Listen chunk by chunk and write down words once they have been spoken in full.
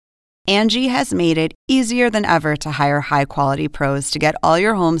Angie has made it easier than ever to hire high-quality pros to get all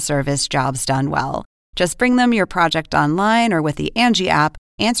your home service jobs done well. Just bring them your project online or with the Angie app,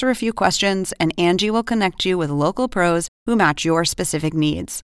 answer a few questions, and Angie will connect you with local pros who match your specific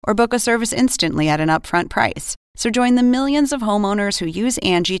needs. Or book a service instantly at an upfront price. So join the millions of homeowners who use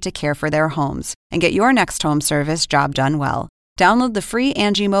Angie to care for their homes and get your next home service job done well. Download the free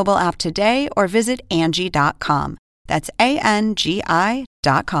Angie mobile app today or visit Angie.com. That's ANGI.com.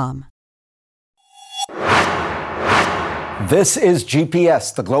 This is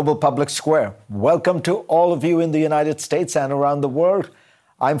GPS, the Global Public Square. Welcome to all of you in the United States and around the world.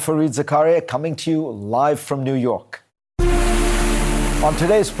 I'm Fareed Zakaria, coming to you live from New York. On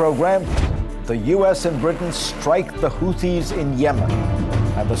today's program, the U.S. and Britain strike the Houthis in Yemen,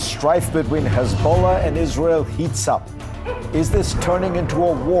 and the strife between Hezbollah and Israel heats up. Is this turning into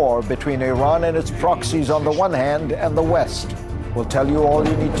a war between Iran and its proxies on the one hand and the West? We'll tell you all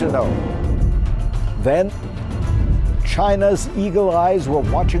you need to know. Then, China's eagle eyes were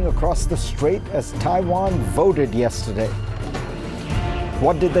watching across the strait as Taiwan voted yesterday.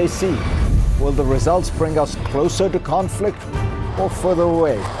 What did they see? Will the results bring us closer to conflict or further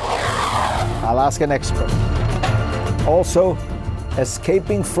away? I'll ask an expert. Also,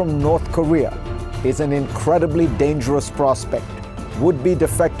 escaping from North Korea is an incredibly dangerous prospect. Would-be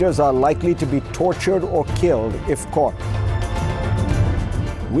defectors are likely to be tortured or killed if caught.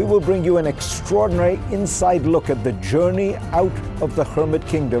 We will bring you an extraordinary inside look at the journey out of the Hermit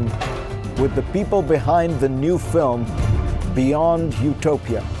Kingdom with the people behind the new film, Beyond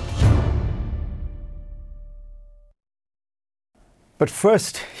Utopia. But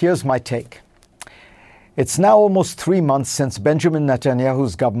first, here's my take. It's now almost 3 months since Benjamin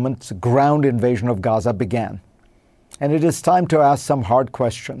Netanyahu's government's ground invasion of Gaza began. And it is time to ask some hard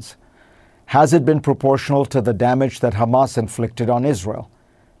questions. Has it been proportional to the damage that Hamas inflicted on Israel?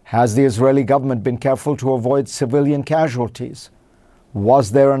 Has the Israeli government been careful to avoid civilian casualties?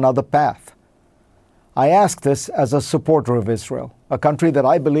 Was there another path? I ask this as a supporter of Israel, a country that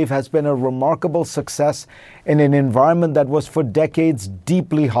I believe has been a remarkable success in an environment that was for decades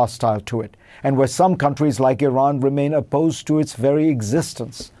deeply hostile to it, and where some countries like Iran remain opposed to its very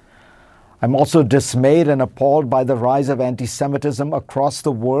existence. I'm also dismayed and appalled by the rise of anti-Semitism across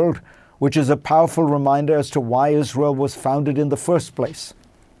the world, which is a powerful reminder as to why Israel was founded in the first place.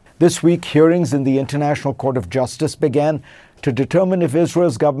 This week, hearings in the International Court of Justice began to determine if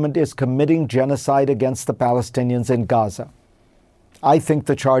Israel's government is committing genocide against the Palestinians in Gaza. I think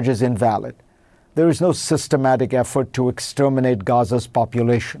the charge is invalid. There is no systematic effort to exterminate Gaza's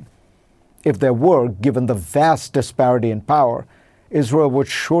population. If there were, given the vast disparity in power, Israel would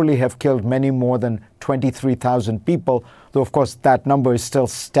surely have killed many more than 23,000 people, though of course that number is still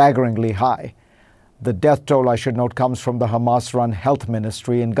staggeringly high. The death toll, I should note, comes from the Hamas-run health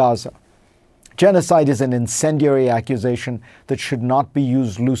ministry in Gaza. Genocide is an incendiary accusation that should not be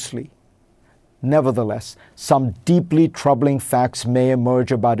used loosely. Nevertheless, some deeply troubling facts may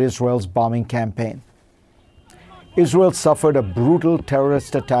emerge about Israel's bombing campaign. Israel suffered a brutal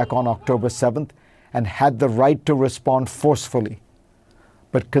terrorist attack on October 7th and had the right to respond forcefully.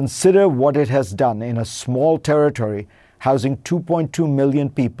 But consider what it has done in a small territory housing 2.2 million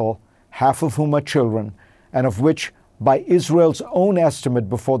people, half of whom are children, and of which, by Israel's own estimate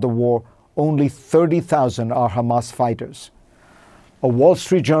before the war, only 30,000 are Hamas fighters. A Wall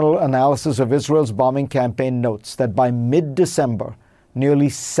Street Journal analysis of Israel's bombing campaign notes that by mid-December, nearly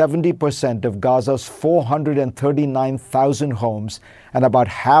 70% of Gaza's 439,000 homes and about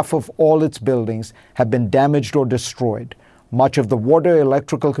half of all its buildings have been damaged or destroyed. Much of the water,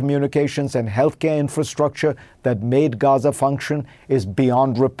 electrical communications, and healthcare infrastructure that made Gaza function is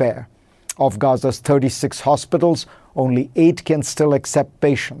beyond repair. Of Gaza's 36 hospitals, only 8 can still accept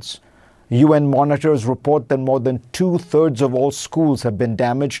patients. UN monitors report that more than 2/3 of all schools have been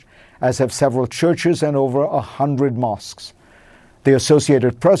damaged, as have several churches and over 100 mosques. The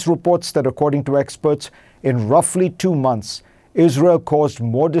Associated Press reports that, according to experts, in roughly 2 months, Israel caused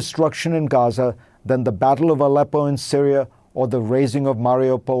more destruction in Gaza than the Battle of Aleppo in Syria or the razing of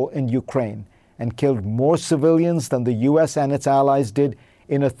Mariupol in Ukraine, and killed more civilians than the U.S. and its allies did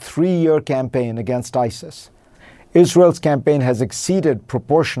in a 3-year campaign against ISIS. Israel's campaign has exceeded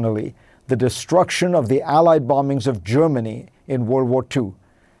proportionally the destruction of the Allied bombings of Germany in World War II,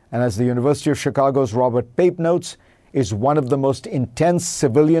 and as the University of Chicago's Robert Pape notes, is one of the most intense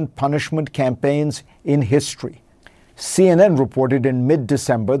civilian punishment campaigns in history. CNN reported in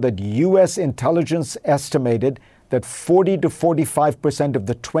mid-December that U.S. intelligence estimated that 40 to 45% of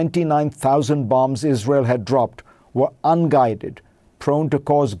the 29,000 bombs Israel had dropped were unguided, prone to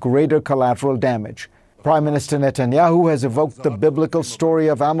cause greater collateral damage, Prime Minister Netanyahu has evoked the biblical story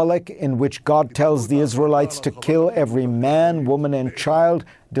of Amalek, in which God tells the Israelites to kill every man, woman, and child,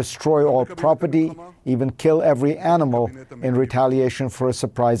 destroy all property, even kill every animal in retaliation for a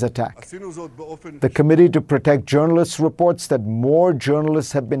surprise attack. The Committee to Protect Journalists reports that more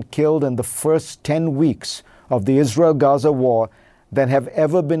journalists have been killed in the first 10 weeks of the Israel-Gaza war than have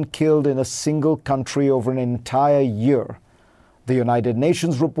ever been killed in a single country over an entire year. The United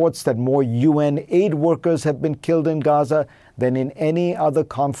Nations reports that more UN aid workers have been killed in Gaza than in any other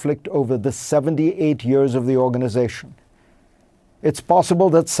conflict over the 78 years of the organization. It's possible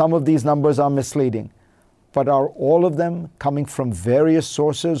that some of these numbers are misleading, but are all of them coming from various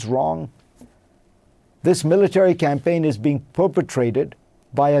sources wrong? This military campaign is being perpetrated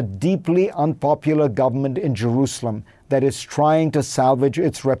by a deeply unpopular government in Jerusalem that is trying to salvage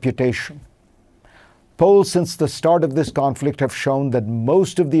its reputation. Polls since the start of this conflict have shown that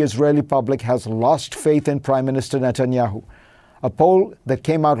most of the Israeli public has lost faith in Prime Minister Netanyahu. A poll that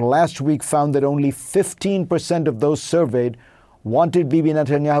came out last week found that only 15% of those surveyed wanted Bibi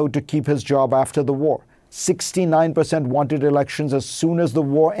Netanyahu to keep his job after the war. 69% wanted elections as soon as the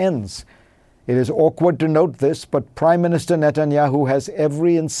war ends. It is awkward to note this, but Prime Minister Netanyahu has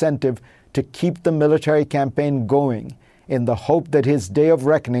every incentive to keep the military campaign going in the hope that his day of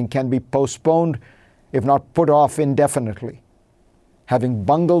reckoning can be postponed, if not put off indefinitely. Having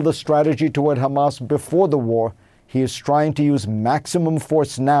bungled the strategy toward Hamas before the war, he is trying to use maximum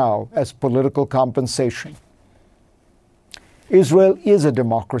force now as political compensation. Israel is a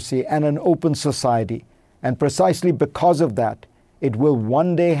democracy and an open society, and precisely because of that, it will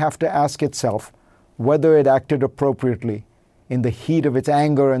one day have to ask itself whether it acted appropriately in the heat of its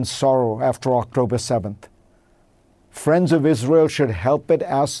anger and sorrow after October 7th. Friends of Israel should help it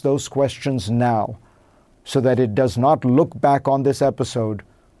ask those questions now, so that it does not look back on this episode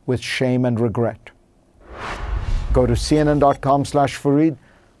with shame and regret. Go to cnn.com/Fareed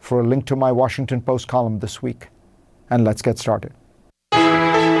for a link to my Washington Post column this week. And let's get started.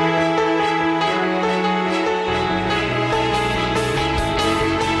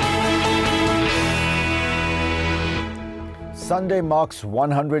 Sunday marks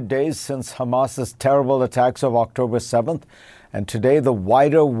 100 days since Hamas's terrible attacks of October 7th, and today the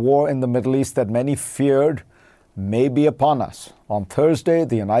wider war in the Middle East that many feared may be upon us. On Thursday,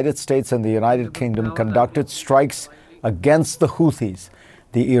 the United States and the United Kingdom conducted strikes against the Houthis,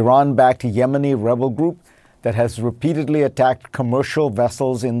 the Iran-backed Yemeni rebel group that has repeatedly attacked commercial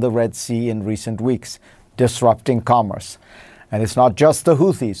vessels in the Red Sea in recent weeks, disrupting commerce. And it's not just the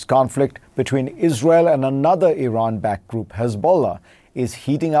Houthis. Conflict between Israel and another Iran-backed group, Hezbollah, is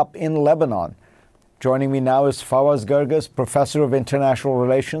heating up in Lebanon. Joining me now is Fawaz Gerges, Professor of International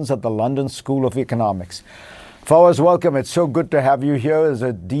Relations at the London School of Economics. Fawaz, welcome. It's so good to have you here as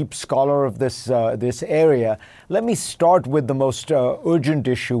a deep scholar of this area. Let me start with the most urgent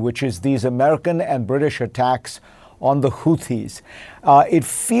issue, which is these American and British attacks on the Houthis. It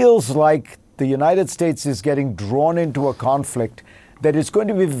feels like the United States is getting drawn into a conflict that is going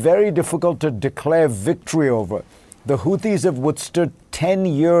to be very difficult to declare victory over. The Houthis have withstood 10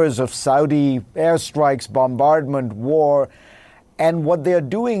 years of Saudi airstrikes, bombardment, war, and what they are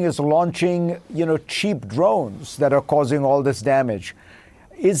doing is launching, cheap drones that are causing all this damage.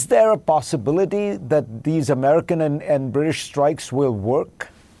 Is there a possibility that these American and British strikes will work?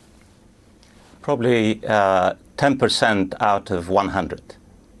 Probably 10% out of 100.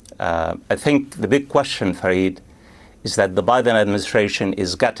 I think the big question, Fareed, is that the Biden administration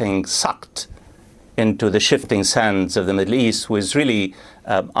is getting sucked into the shifting sands of the Middle East with really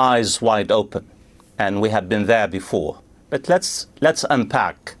eyes wide open. And we have been there before. But let's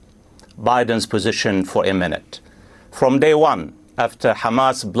unpack Biden's position for a minute. From day one, after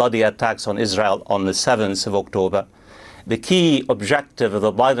Hamas' bloody attacks on Israel on the 7th of October, the key objective of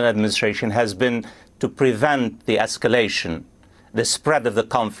the Biden administration has been to prevent the escalation, the spread of the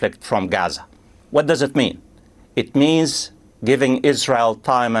conflict from Gaza. What does it mean? It means giving Israel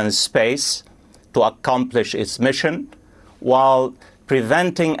time and space to accomplish its mission while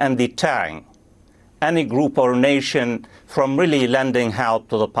preventing and deterring any group or nation from really lending help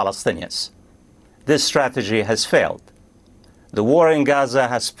to the Palestinians. This strategy has failed. The war in Gaza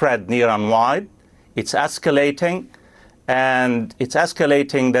has spread near and wide. It's escalating, and it's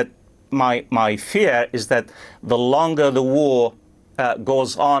escalating that my fear is that the longer the war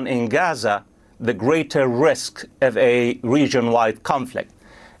goes on in Gaza, the greater risk of a region-wide conflict.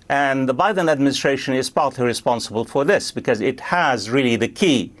 And the Biden administration is partly responsible for this because it has really the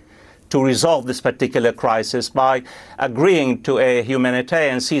key to resolve this particular crisis by agreeing to a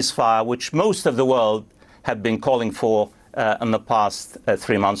humanitarian ceasefire, which most of the world have been calling for in the past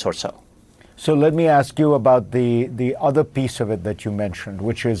 3 months or so. So let me ask you about the other piece of it that you mentioned,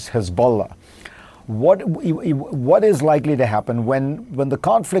 which is Hezbollah. What is likely to happen when the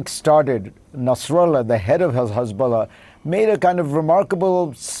conflict started? Nasrallah, the head of Hezbollah, made a kind of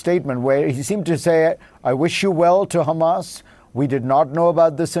remarkable statement where he seemed to say, "I wish you well" to Hamas. We did not know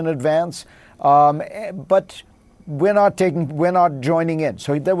about this in advance, but we're not joining in.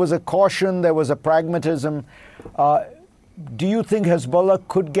 So there was a caution, there was a pragmatism. Do you think Hezbollah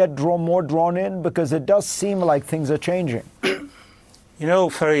could get more drawn in? Because it does seem like things are changing. You know,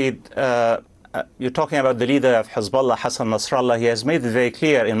 Fareed, you're talking about the leader of Hezbollah, Hassan Nasrallah. He has made it very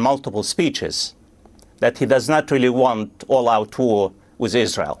clear in multiple speeches that he does not really want all-out war with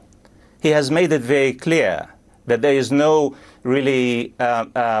Israel. He has made it very clear that there is no really,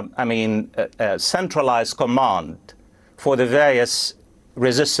 centralized command for the various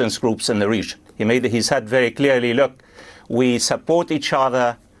resistance groups in the region. He said very clearly, look, we support each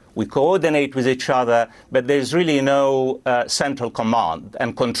other, we coordinate with each other, but there's really no central command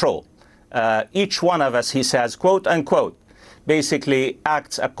and control. Each one of us, he says, quote unquote, basically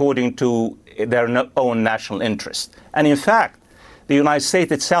acts according to their own national interest. And in fact, the United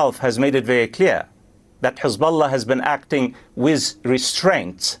States itself has made it very clear that Hezbollah has been acting with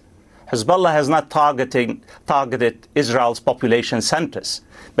restraint. Hezbollah has not targeted Israel's population centers.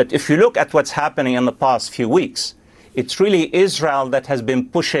 But if you look at what's happening in the past few weeks, it's really Israel that has been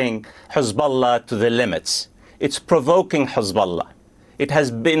pushing Hezbollah to the limits. It's provoking Hezbollah. It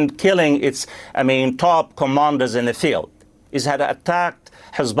has been killing its, top commanders in the field. It had attacked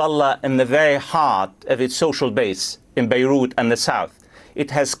Hezbollah in the very heart of its social base in Beirut and the south.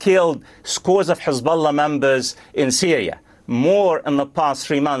 It has killed scores of Hezbollah members in Syria. More in the past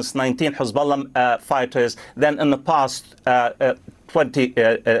 3 months, 19 Hezbollah fighters, than in the past the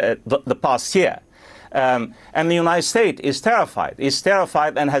past year. And the United States is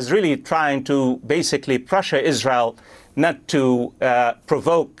terrified and has really trying to basically pressure Israel not to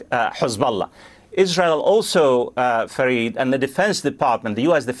provoke Hezbollah. Israel also, Fareed, and the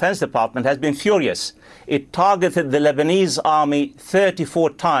U.S. Defense Department has been furious. It targeted the Lebanese army 34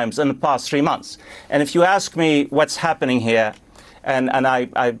 times in the past 3 months. And if you ask me what's happening here, and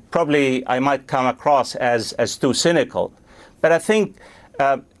I might come across as too cynical, but I think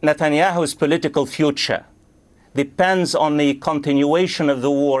Netanyahu's political future depends on the continuation of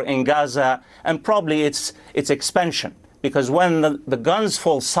the war in Gaza and probably its expansion. Because when the guns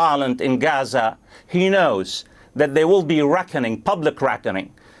fall silent in Gaza, he knows that there will be public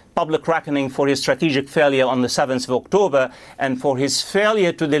reckoning for his strategic failure on the 7th of October and for his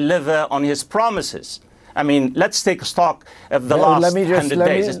failure to deliver on his promises. Let's take stock of the last 100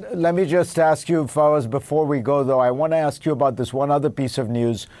 days. Let me just ask you, Fawaz, before we go, though, I want to ask you about this one other piece of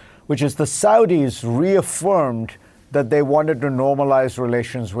news, which is the Saudis reaffirmed that they wanted to normalize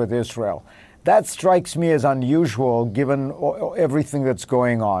relations with Israel. That strikes me as unusual, given everything that's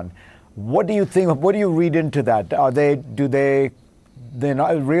going on. What do you think? What do you read into that? Do they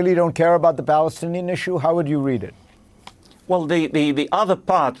really don't care about the Palestinian issue? How would you read it? Well, the other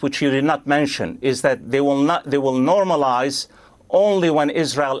part, which you did not mention, is that they will normalize only when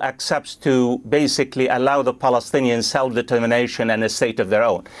Israel accepts to basically allow the Palestinians self-determination and a state of their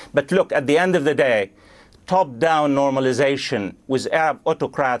own. But look, at the end of the day, top-down normalization with Arab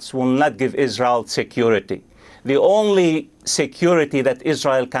autocrats will not give Israel security. The only security that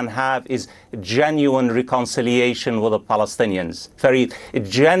Israel can have is genuine reconciliation with the Palestinians. Fareed,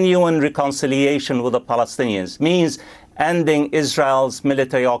 genuine reconciliation with the Palestinians means ending Israel's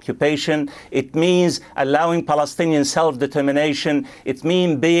military occupation. It means allowing Palestinian self-determination. It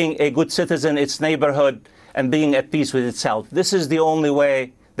means being a good citizen in its neighborhood and being at peace with itself. This is the only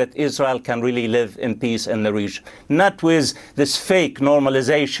way that Israel can really live in peace in the region, not with this fake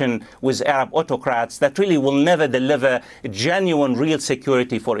normalization with Arab autocrats that really will never deliver genuine, real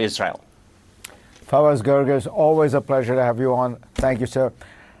security for Israel. Fawaz Gerges, always a pleasure to have you on. Thank you, sir.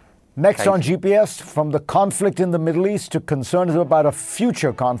 Next on GPS, from the conflict in the Middle East to concerns about a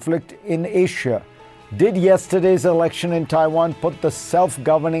future conflict in Asia. Did yesterday's election in Taiwan put the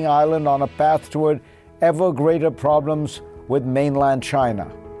self-governing island on a path toward ever greater problems with mainland China?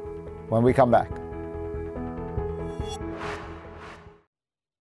 When we come back.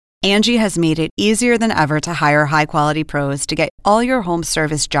 Angie has made it easier than ever to hire high-quality pros to get all your home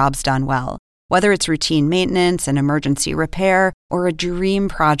service jobs done well. Whether it's routine maintenance, an emergency repair, or a dream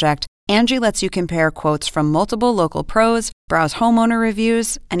project, Angie lets you compare quotes from multiple local pros, browse homeowner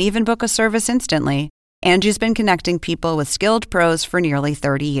reviews, and even book a service instantly. Angie's been connecting people with skilled pros for nearly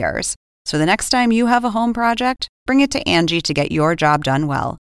 30 years. So the next time you have a home project, bring it to Angie to get your job done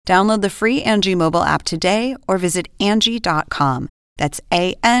well. Download the free Angie mobile app today or visit Angie.com. That's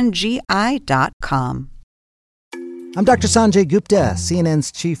ANGI.com. I'm Dr. Sanjay Gupta,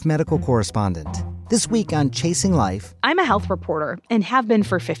 CNN's chief medical correspondent. This week on Chasing Life, I'm a health reporter and have been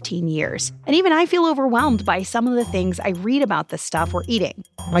for 15 years. And even I feel overwhelmed by some of the things I read about the stuff we're eating.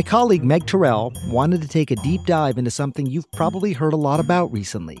 my colleague Meg Terrell wanted to take a deep dive into something you've probably heard a lot about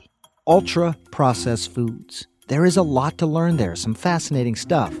recently: ultra-processed foods. There is a lot to learn there, some fascinating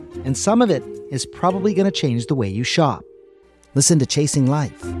stuff, and some of it is probably going to change the way you shop. Listen to Chasing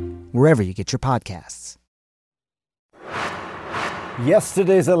Life, wherever you get your podcasts.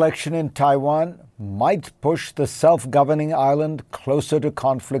 Yesterday's election in Taiwan might push the self-governing island closer to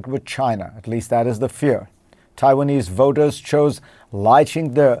conflict with China. At least that is the fear. Taiwanese voters chose Lai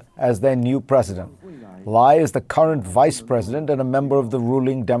Ching-te as their new president. Lai is the current vice president and a member of the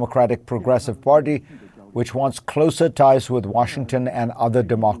ruling Democratic Progressive Party, which wants closer ties with Washington and other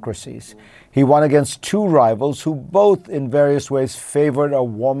democracies. He won against two rivals who both in various ways favored a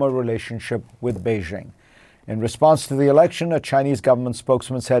warmer relationship with Beijing. In response to the election, a Chinese government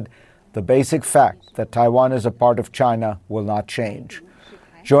spokesman said the basic fact that Taiwan is a part of China will not change.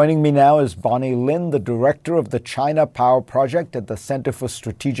 Joining me now is Bonnie Lin, the director of the China Power Project at the Center for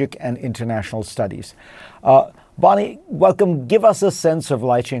Strategic and International Studies. Bonnie, welcome. Give us a sense of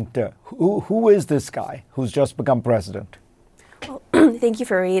Lai Ching-te. Who is this guy who's just become president? Well, thank you,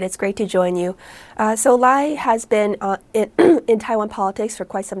 Fareed. It's great to join you. So Lai has been in Taiwan politics for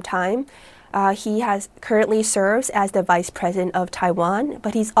quite some time. He currently serves as the vice president of Taiwan,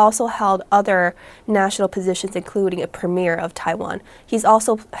 but he's also held other national positions, including a premier of Taiwan. He's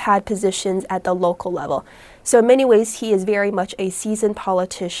also had positions at the local level. So in many ways, he is very much a seasoned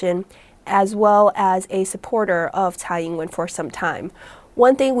politician, as well as a supporter of Tsai Ing-wen for some time.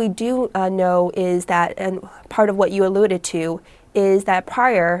 One thing we do know is that, and part of what you alluded to, is that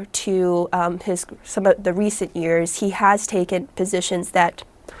prior to some of the recent years, he has taken positions that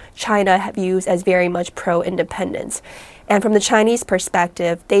China views as very much pro-independence. And from the Chinese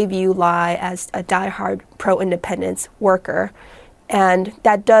perspective, they view Lai as a diehard pro-independence worker. And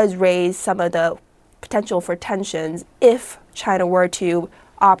that does raise some of the potential for tensions if China were to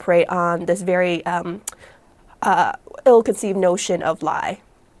operate on this very ill-conceived notion of Lai.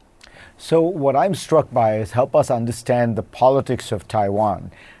 So what I'm struck by is help us understand the politics of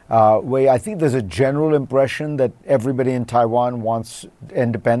Taiwan. Where I think there's a general impression that everybody in Taiwan wants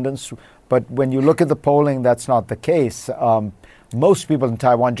independence, but when you look at the polling, that's not the case. Most people in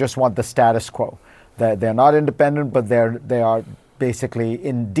Taiwan just want the status quo. They're not independent, but they are basically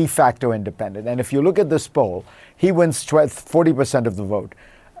in de facto independent. And if you look at this poll, he wins 40% of the vote,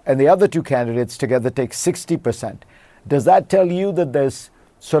 and the other two candidates together take 60%. Does that tell you that there's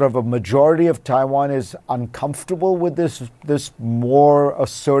sort of a majority of Taiwan is uncomfortable with this more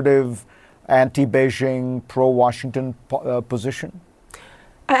assertive, anti-Beijing, pro-Washington position?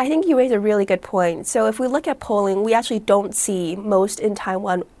 I think you raise a really good point. So if we look at polling, we actually don't see most in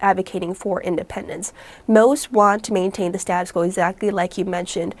Taiwan advocating for independence. Most want to maintain the status quo, exactly like you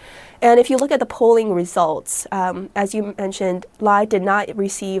mentioned. And if you look at the polling results, as you mentioned, Lai did not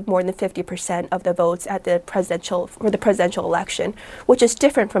receive more than 50% of the votes at the presidential election, which is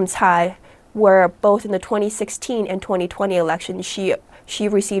different from Tsai, where both in the 2016 and 2020 election, she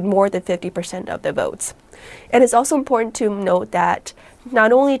received more than 50% of the votes. And it's also important to note that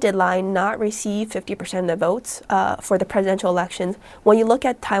not only did Lai not receive 50% of the votes for the presidential elections, when you look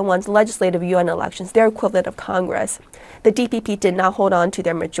at Taiwan's legislative UN elections, their equivalent of Congress, the DPP did not hold on to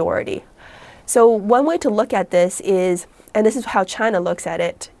their majority. So one way to look at this is, and this is how China looks at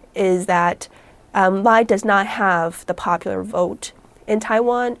it, is that Lai does not have the popular vote in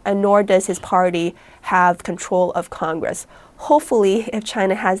Taiwan, and nor does his party have control of Congress. Hopefully, if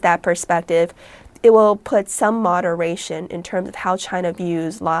China has that perspective, it will put some moderation in terms of how China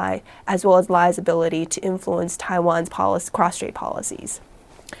views Lai, as well as Lai's ability to influence Taiwan's cross-strait policies.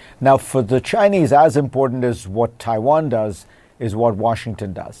 Now, for the Chinese, as important as what Taiwan does is what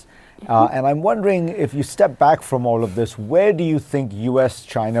Washington does. And I'm wondering, if you step back from all of this, where do you think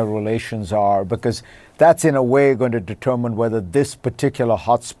U.S.-China relations are? Because that's in a way going to determine whether this particular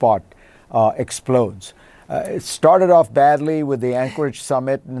hotspot explodes. It started off badly with the Anchorage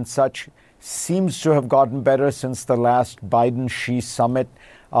summit and such. Seems to have gotten better since the last Biden-Xi summit.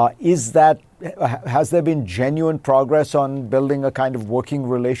 Has there been genuine progress on building a kind of working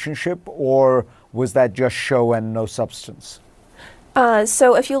relationship, or was that just show and no substance?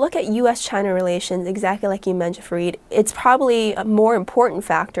 So if you look at U.S.-China relations, exactly like you mentioned, Fareed, it's probably a more important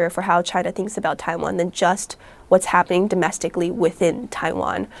factor for how China thinks about Taiwan than just what's happening domestically within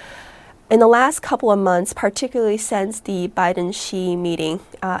Taiwan. In the last couple of months, particularly since the Biden-Xi meeting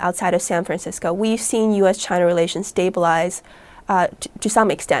outside of San Francisco, we've seen U.S.-China relations stabilize to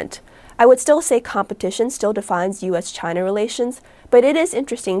some extent. I would still say competition still defines U.S.-China relations, but it is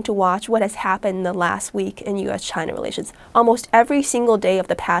interesting to watch what has happened in the last week in U.S.-China relations. Almost every single day of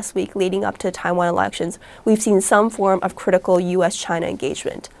the past week leading up to the Taiwan elections, we've seen some form of critical U.S.-China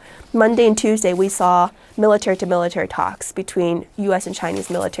engagement. Monday and Tuesday, we saw military-to-military talks between U.S. and Chinese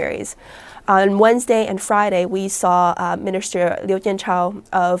militaries. On Wednesday and Friday, we saw Minister Liu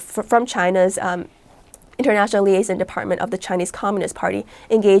Jianchao from China's International Liaison Department of the Chinese Communist Party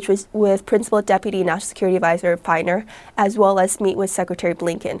engage with Principal Deputy National Security Advisor Feiner, as well as meet with Secretary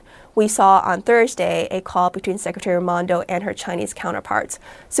Blinken. We saw on Thursday a call between Secretary Raimondo and her Chinese counterparts.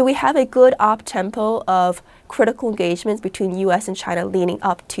 So we have a good op-tempo of critical engagements between U.S. and China leading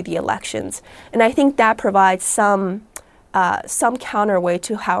up to the elections. And I think that provides some counterweight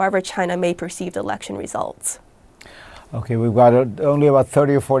to however China may perceive the election results. Okay, we've got only about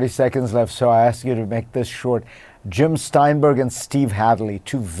 30 or 40 seconds left, so I ask you to make this short. Jim Steinberg and Steve Hadley,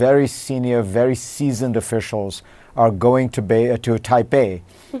 two very senior, very seasoned officials, are going to Taipei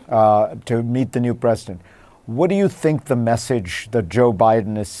to meet the new president. What do you think the message that Joe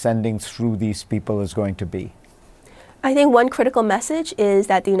Biden is sending through these people is going to be? I think one critical message is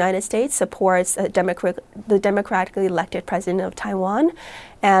that the United States supports the democratically elected president of Taiwan,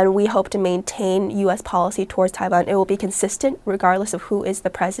 and we hope to maintain U.S. policy towards Taiwan. It will be consistent regardless of who is the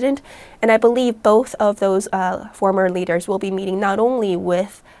president. And I believe both of those former leaders will be meeting not only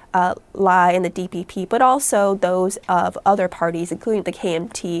with Lai and the DPP, but also those of other parties, including the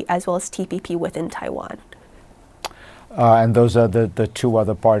KMT, as well as TPP within Taiwan. And those are the two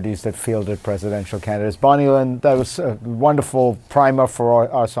other parties that fielded presidential candidates. Bonnie Lin, that was a wonderful primer for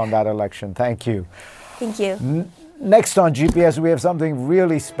us on that election. Thank you. Thank you. Next on GPS, we have something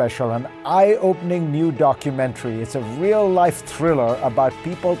really special, an eye-opening new documentary. It's a real-life thriller about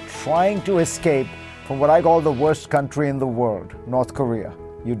people trying to escape from what I call the worst country in the world, North Korea.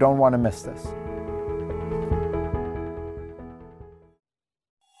 You don't want to miss this.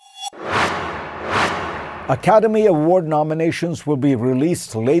 Academy Award nominations will be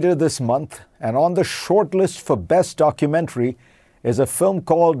released later this month, and on the shortlist for Best Documentary is a film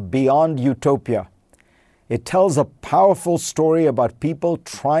called Beyond Utopia. It tells a powerful story about people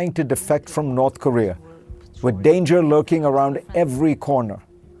trying to defect from North Korea, with danger lurking around every corner,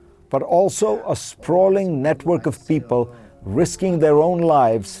 but also a sprawling network of people risking their own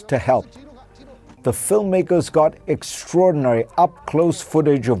lives to help. The filmmakers got extraordinary up-close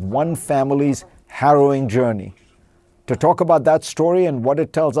footage of one family's harrowing journey. To talk about that story and what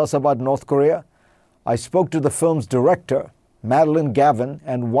it tells us about North Korea, I spoke to the film's director, Madeline Gavin,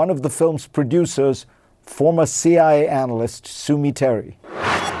 and one of the film's producers, former CIA analyst Sumi Terry.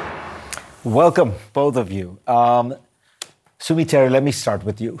 Welcome, both of you. Sumi Terry, let me start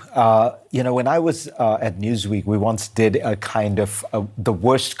with you. When I was at Newsweek, we once did a kind of the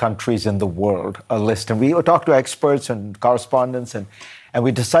worst countries in the world, a list. And we talked to experts and correspondents, and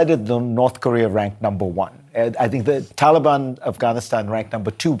we decided that North Korea ranked number one. And I think the Taliban, Afghanistan ranked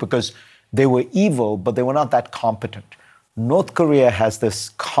number two because they were evil, but they were not that competent. North Korea has this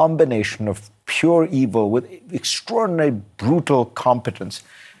combination of pure evil with extraordinary brutal competence.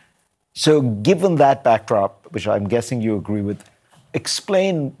 So given that backdrop, which I'm guessing you agree with,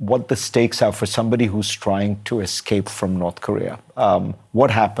 explain what the stakes are for somebody who's trying to escape from North Korea.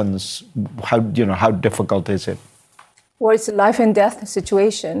 What happens? How difficult is it? Well, it's a life and death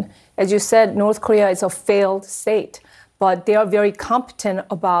situation. As you said, North Korea is a failed state, but they are very competent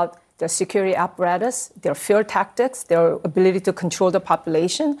about their security apparatus, their fear tactics, their ability to control the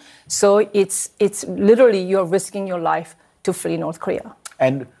population. So it's literally you're risking your life to flee North Korea.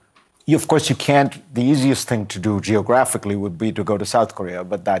 And of course, you can't, the easiest thing to do geographically would be to go to South Korea,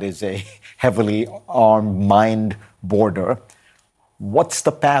 but that is a heavily armed, mined border. What's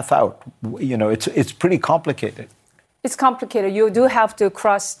the path out? It's pretty complicated. It's complicated. You do have to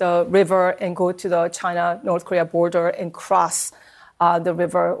cross the river and go to the China-North Korea border and cross the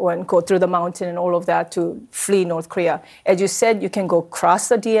river and go through the mountain and all of that to flee North Korea. As you said, you can go cross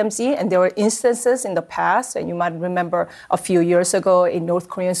the DMZ, and there were instances in the past, and you might remember a few years ago, a North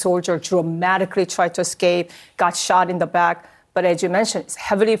Korean soldier dramatically tried to escape, got shot in the back. But as you mentioned, it's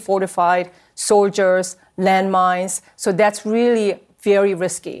heavily fortified, soldiers, landmines, so that's really very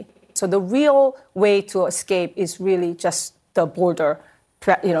risky. So the real way to escape is really just the border,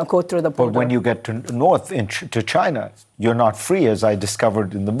 go through the border. But when you get to north to China, you're not free, as I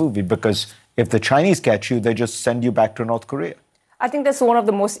discovered in the movie, because if the Chinese catch you, they just send you back to North Korea. I think that's one of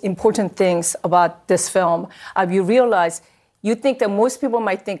the most important things about this film. You realize You think that most people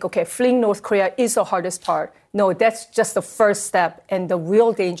might think, okay, fleeing North Korea is the hardest part. No, that's just the first step. And the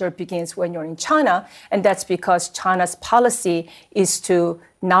real danger begins when you're in China. And that's because China's policy is to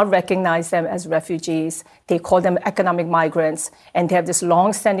not recognize them as refugees. They call them economic migrants. And they have this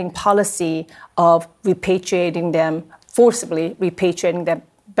long-standing policy of repatriating them, forcibly repatriating them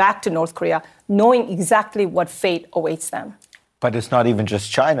back to North Korea, knowing exactly what fate awaits them. But it's not even just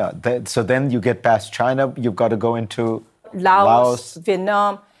China. So then you get past China, you've got to go into Laos,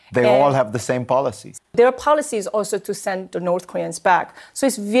 Vietnam. They all have the same policy. Their policy is also to send the North Koreans back. So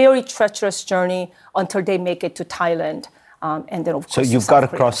it's a very treacherous journey until they make it to Thailand. And then, of course, so you've got to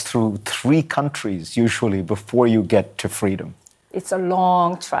cross through 3 countries usually before you get to freedom. It's a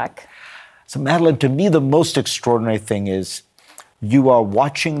long trek. So Madeline, to me, the most extraordinary thing is you are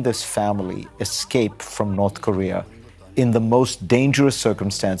watching this family escape from North Korea in the most dangerous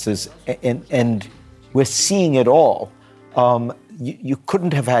circumstances, and we're seeing it all. You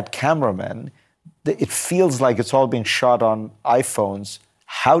couldn't have had cameramen. It feels like it's all being shot on iPhones.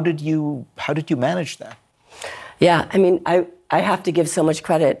 How did you manage that? Yeah, I mean, I have to give so much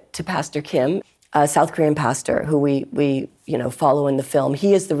credit to Pastor Kim, a South Korean pastor who we follow in the film.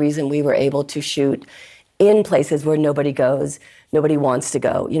 He is the reason we were able to shoot in places where nobody goes, nobody wants to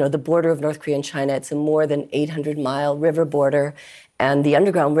go. You know, the border of North Korea and China, it's a more than 800-mile river border, and the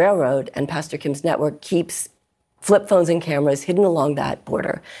Underground Railroad and Pastor Kim's network keeps flip phones and cameras hidden along that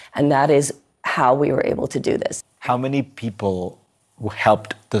border, and that is how we were able to do this. How many people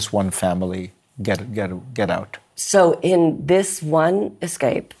helped this one family get out? So in this one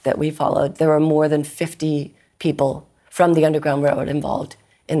escape that we followed, there were more than 50 people from the Underground Railroad involved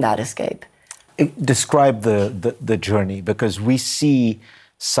in that escape. Describe the journey, because we see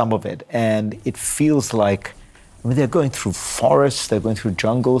some of it, and it feels like they're going through forests, they're going through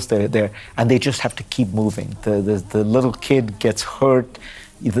jungles, and they just have to keep moving. The little kid gets hurt.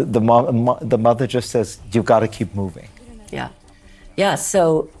 The mother just says, "You've got to keep moving." Yeah.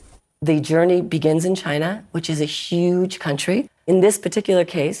 So the journey begins in China, which is a huge country. In this particular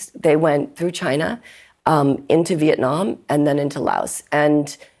case, they went through China, into Vietnam, and then into Laos,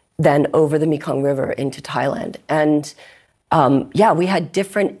 and then over the Mekong River into Thailand. And we had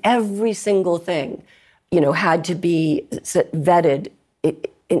every single thing, had to be vetted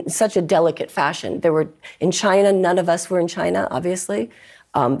in such a delicate fashion. In China, none of us were in China, obviously.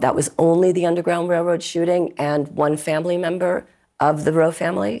 That was only the Underground Railroad shooting and one family member of the Rowe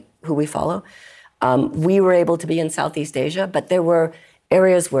family, who we follow. We were able to be in Southeast Asia, but there were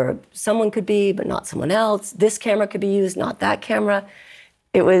areas where someone could be, but not someone else. This camera could be used, not that camera.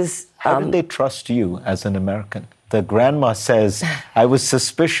 It was... How did they trust you as an American? The grandma says, I was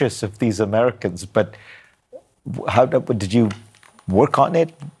suspicious of these Americans, but how did you work on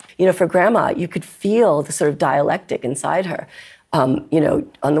it? For grandma, you could feel the sort of dialectic inside her. On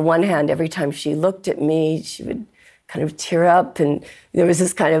the one hand, every time she looked at me, she would kind of tear up, and there was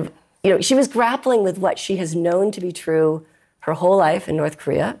this kind of, she was grappling with what she has known to be true her whole life in North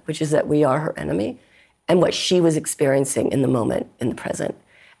Korea, which is that we are her enemy, and what she was experiencing in the moment, in the present.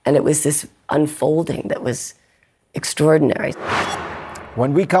 And it was this unfolding that was extraordinary.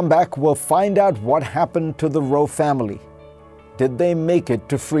 When we come back, we'll find out what happened to the Rowe family. Did they make it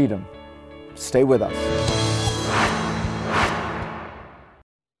to freedom? Stay with us.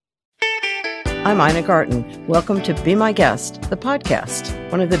 I'm Ina Garten. Welcome to Be My Guest, the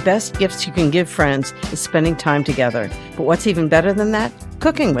podcast. One of the best gifts you can give friends is spending time together. But what's even better than that?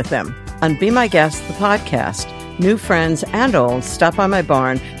 Cooking with them. On Be My Guest, the podcast, new friends and old stop by my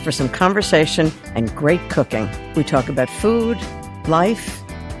barn for some conversation and great cooking. We talk about food, life,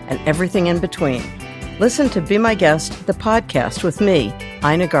 and everything in between. Listen to Be My Guest, the podcast with me,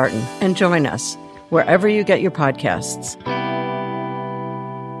 Ina Garten, and join us wherever you get your podcasts.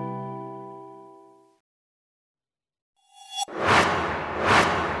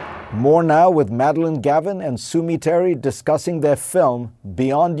 More now with Madeline Gavin and Sumi Terry discussing their film,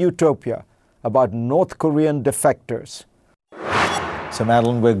 Beyond Utopia, about North Korean defectors. So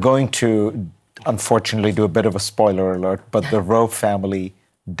Madeline, we're going to, unfortunately, do a bit of a spoiler alert, but the Rowe family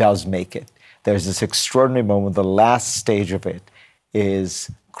does make it. There's this extraordinary moment. The last stage of it is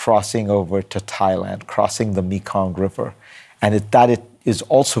crossing over to Thailand, crossing the Mekong River. And it is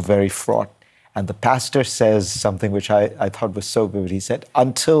also very fraught. And the pastor says something which I thought was so vivid. He said,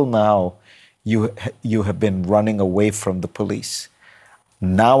 until now, you have been running away from the police.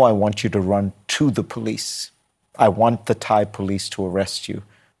 Now I want you to run to the police. I want the Thai police to arrest you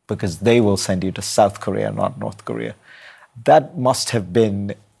because they will send you to South Korea, not North Korea. That must have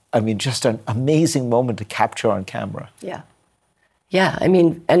been, just an amazing moment to capture on camera. Yeah. Yeah,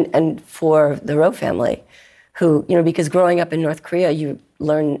 and for the Rowe family, who, you know, because growing up in North Korea, you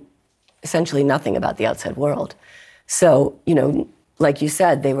learn essentially nothing about the outside world. So, you know, like you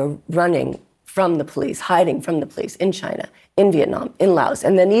said, they were running from the police, hiding from the police in China, in Vietnam, in Laos.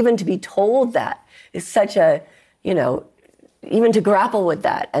 And then even to be told that is such a, you know, even to grapple with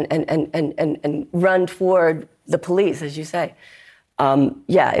that and run toward the police, as you say.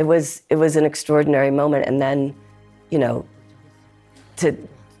 Yeah, it was an extraordinary moment. And then, you know, to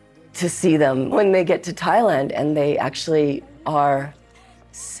see them when they get to Thailand and they actually are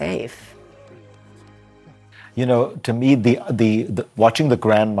safe. You know, to me, the watching the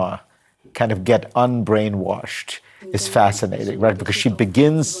grandma kind of get unbrainwashed is fascinating, right? Because she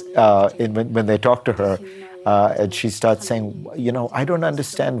begins when they talk to her, and she starts saying, you know, I don't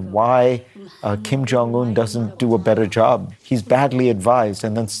understand why Kim Jong-un doesn't do a better job. He's badly advised.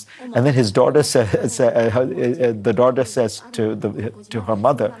 And then his daughter says, the daughter says to her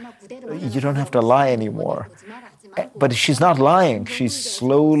mother, you don't have to lie anymore. But she's not lying. She's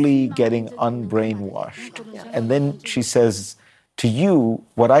slowly getting unbrainwashed. And then she says, to you,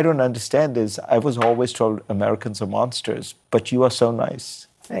 what I don't understand is I was always told Americans are monsters, but you are so nice.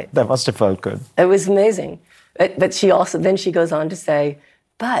 Right. That must have felt good. It was amazing. But she goes on to say,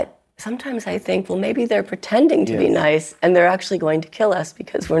 but sometimes I think, well, maybe they're pretending to be nice and they're actually going to kill us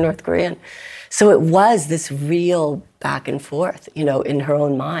because we're North Korean. So it was this real back and forth, you know, in her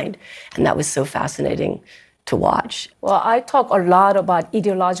own mind. And that was so fascinating to watch. Well, I talk a lot about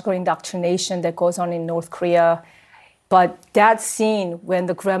ideological indoctrination that goes on in North Korea. But that scene when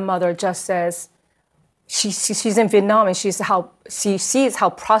the grandmother just says, she's in Vietnam and she sees how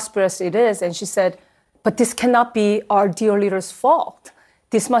prosperous it is. And she said, but this cannot be our dear leader's fault.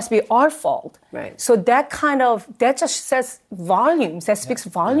 This must be our fault. Right. So that just says volumes, that speaks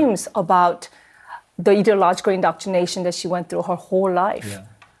volumes about the ideological indoctrination that she went through her whole life. Yeah.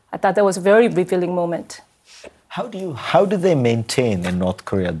 I thought that was a very revealing moment. How do they maintain in North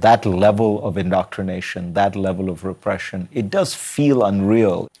Korea that level of indoctrination, that level of repression? It does feel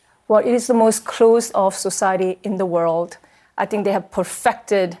unreal. Well, it is the most closed-off society in the world. I think they have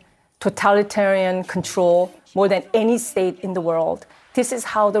perfected totalitarian control more than any state in the world. This is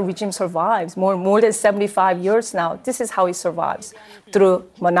how the regime survives. More than 75 years now, this is how it survives. Through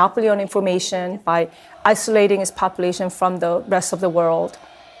monopoly on information, by isolating its population from the rest of the world,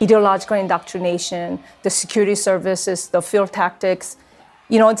 ideological indoctrination, the security services, the field tactics.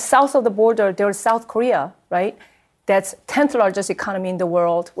 You know, south of the border, there's South Korea, right? That's 10th largest economy in the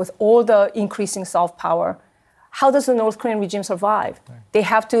world with all the increasing soft power. How does the North Korean regime survive? Right. They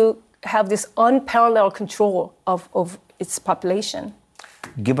have to have this unparalleled control of its population.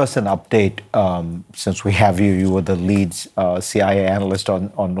 Give us an update, since we have you. You were the lead CIA analyst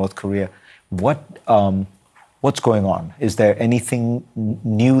on North Korea. What's going on? Is there anything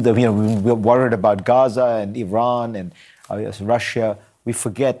new that, you know, we're worried about Gaza and Iran and Russia. We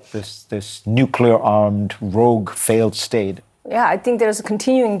forget this nuclear-armed, rogue, failed state. Yeah, I think there's a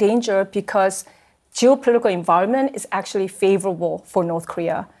continuing danger because geopolitical environment is actually favorable for North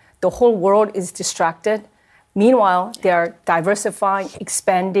Korea. The whole world is distracted. Meanwhile, they're diversifying,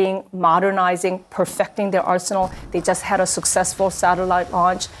 expanding, modernizing, perfecting their arsenal. They just had a successful satellite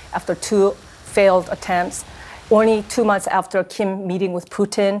launch after 2 failed attempts. Only 2 months after Kim meeting with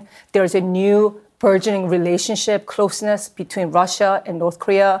Putin, there's a new burgeoning relationship, closeness between Russia and North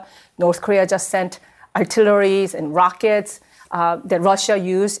Korea. North Korea just sent artilleries and rockets that Russia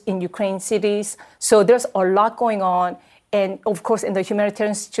used in Ukraine cities. So there's a lot going on. And of course, in the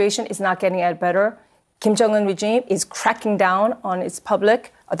humanitarian situation, it's not getting any better. Kim Jong-un regime is cracking down on its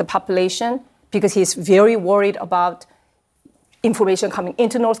public, the population, because he's very worried about information coming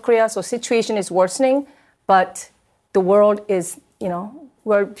into North Korea. So situation is worsening. But the world is, you know,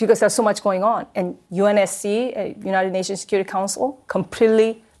 because there's so much going on. And UNSC, United Nations Security Council,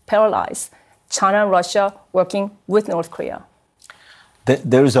 completely paralyzed. China and Russia working with North Korea.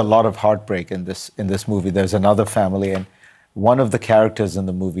 There is a lot of heartbreak in this movie. There's another family, and one of the characters in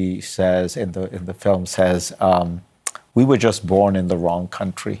the movie says, in the film says, we were just born in the wrong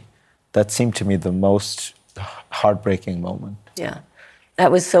country. That seemed to me the most heartbreaking moment. Yeah.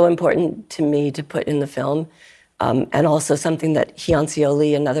 That was so important to me to put in the film. And also something that Hyun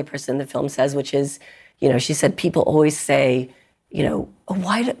Seoli, another person in the film, says, which is, you know, she said, people always say, you know, oh,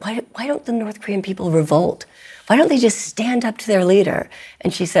 why don't the North Korean people revolt? Why don't they just stand up to their leader?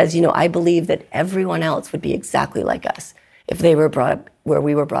 And she says, you know, I believe that everyone else would be exactly like us if they were brought up where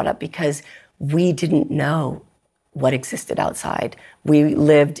we were brought up, because we didn't know what existed outside. We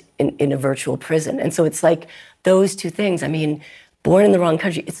lived in a virtual prison. And so it's like those two things. I mean, born in the wrong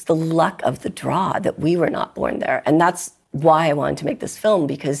country, it's the luck of the draw that we were not born there. And that's why I wanted to make this film,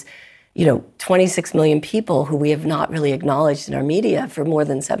 because 26 million people who we have not really acknowledged in our media for more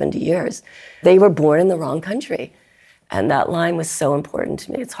than 70 years. They were born in the wrong country. And that line was so important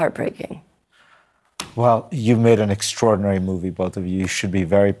to me. It's heartbreaking. Well, you made an extraordinary movie, both of you. You should be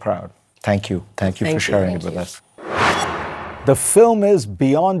very proud. Thank you. Thank you for sharing it with us. The film is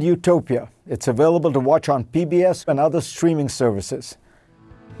Beyond Utopia. It's available to watch on PBS and other streaming services.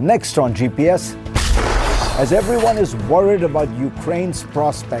 Next on GPS, as everyone is worried about Ukraine's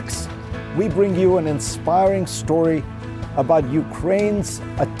prospects, we bring you an inspiring story about Ukraine's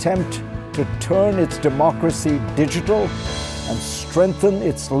attempt to turn its democracy digital and strengthen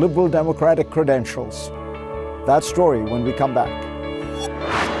its liberal democratic credentials. That story when we come back.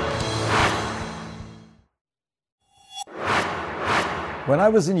 When I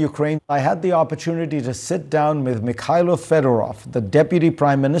was in Ukraine, I had the opportunity to sit down with Mikhailo Fedorov, the Deputy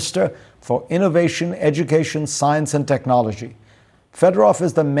Prime Minister for Innovation, Education, Science and Technology. Fedorov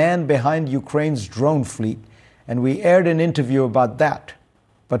is the man behind Ukraine's drone fleet, and we aired an interview about that.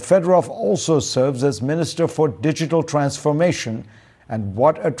 But Fedorov also serves as Minister for Digital Transformation, and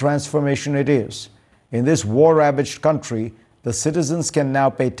what a transformation it is. In this war-ravaged country, the citizens can now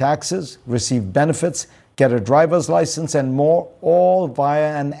pay taxes, receive benefits, get a driver's license, and more, all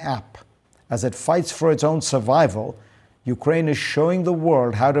via an app. As it fights for its own survival, Ukraine is showing the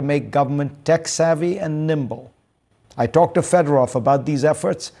world how to make government tech-savvy and nimble. I talked to Fedorov about these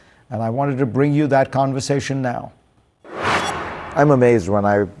efforts, and I wanted to bring you that conversation now. I'm amazed when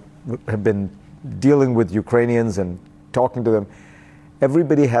I have been dealing with Ukrainians and talking to them.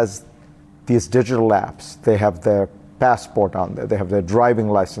 Everybody has these digital apps. They have their passport on there, they have their driving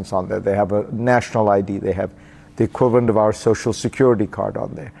license on there, they have a national ID, they have the equivalent of our social security card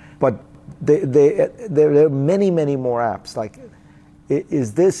on there. But there are many, many more apps. Like,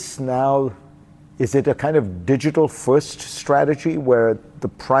 is it a kind of digital first strategy where the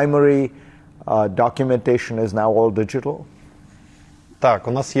primary documentation is now all digital? Yes,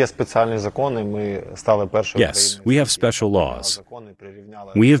 we have special laws.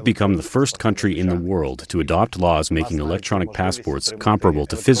 We have become the first country in the world to adopt laws making electronic passports comparable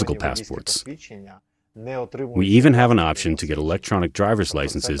to physical passports. We even have an option to get electronic driver's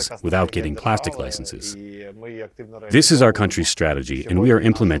licenses without getting plastic licenses. This is our country's strategy, and we are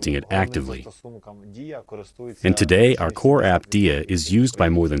implementing it actively. And today, our core app Dia is used by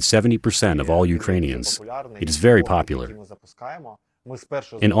more than 70% of all Ukrainians. It is very popular.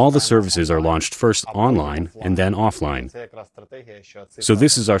 And all the services are launched first online and then offline. So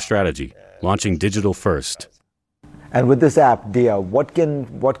this is our strategy, launching digital first. And with this app, Dia, what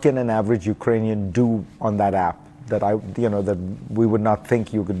can an average Ukrainian do on that app that we would not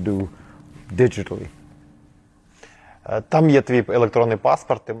think you could do digitally?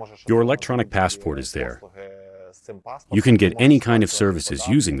 Your electronic passport is there. You can get any kind of services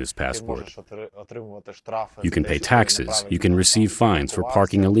using this passport. You can pay taxes, you can receive fines for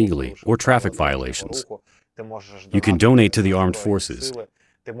parking illegally or traffic violations. You can donate to the armed forces.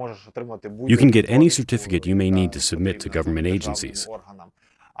 You can get any certificate you may need to submit to government agencies.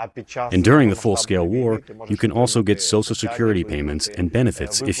 And during the full-scale war, you can also get Social Security payments and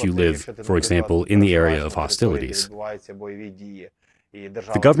benefits if you live, for example, in the area of hostilities.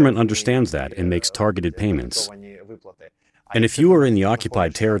 The government understands that and makes targeted payments. And if you are in the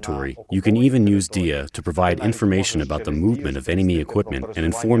occupied territory, you can even use Dia to provide information about the movement of enemy equipment and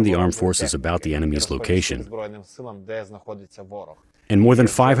inform the armed forces about the enemy's location. And more than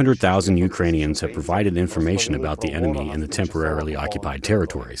 500,000 Ukrainians have provided information about the enemy in the temporarily occupied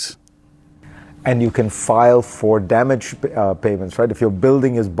territories. And you can file for damage payments, right? If your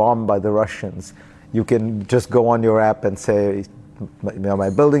building is bombed by the Russians, you can just go on your app and say, my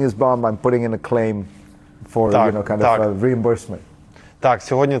building is bombed, I'm putting in a claim for reimbursement.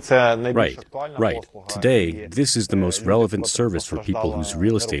 Right. Today, this is the most relevant service for people whose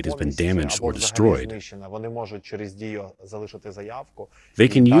real estate has been damaged or destroyed. They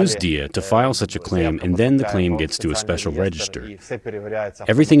can use Dia to file such a claim, and then the claim gets to a special register.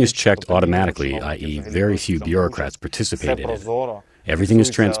 Everything is checked automatically, i.e., very few bureaucrats participate in it. Everything is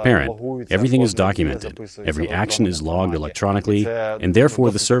transparent, everything is documented, every action is logged electronically, and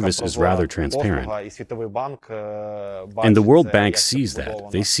therefore the service is rather transparent. And the World Bank sees that.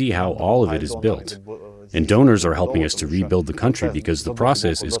 They see how all of it is built. And donors are helping us to rebuild the country because the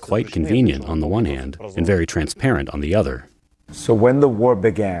process is quite convenient on the one hand and very transparent on the other. So when the war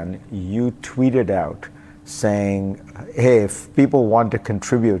began, you tweeted out saying, hey, if people want to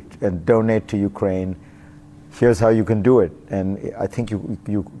contribute and donate to Ukraine, here's how you can do it. And I think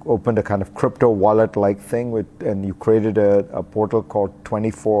you opened a kind of crypto wallet-like thing and you created a portal called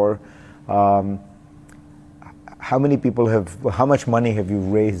 24. how much money have you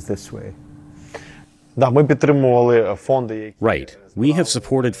raised this way? Right. We have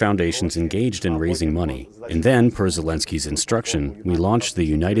supported foundations engaged in raising money. And then, per Zelensky's instruction, we launched the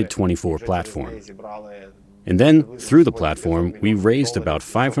United 24 platform. And then, through the platform, we raised about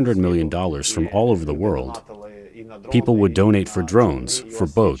 $500 million from all over the world. People would donate for drones, for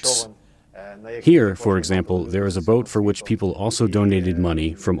boats. Here, for example, there is a boat for which people also donated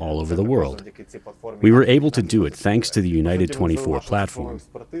money from all over the world. We were able to do it thanks to the United 24 platform.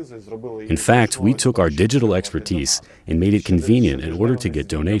 In fact, we took our digital expertise and made it convenient in order to get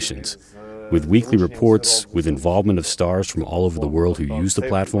donations. With weekly reports, with involvement of stars from all over the world who use the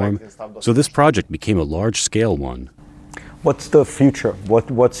platform, so this project became a large-scale one. What's the future?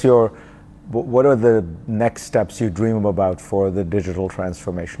 What are the next steps you dream about for the digital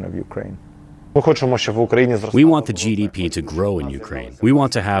transformation of Ukraine? We want the GDP to grow in Ukraine. We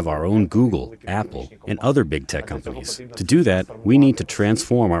want to have our own Google, Apple, and other big tech companies. To do that, we need to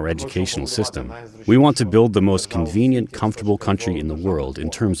transform our educational system. We want to build the most convenient, comfortable country in the world in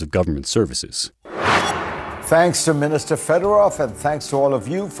terms of government services. Thanks to Minister Fedorov, and thanks to all of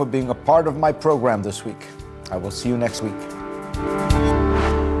you for being a part of my program this week. I will see you next week.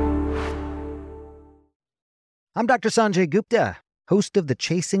 I'm Dr. Sanjay Gupta, host of the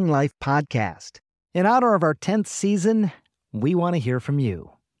Chasing Life podcast. In honor of our 10th season, we want to hear from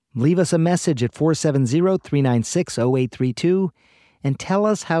you. Leave us a message at 470-396-0832 and tell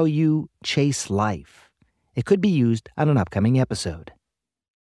us how you chase life. It could be used on an upcoming episode.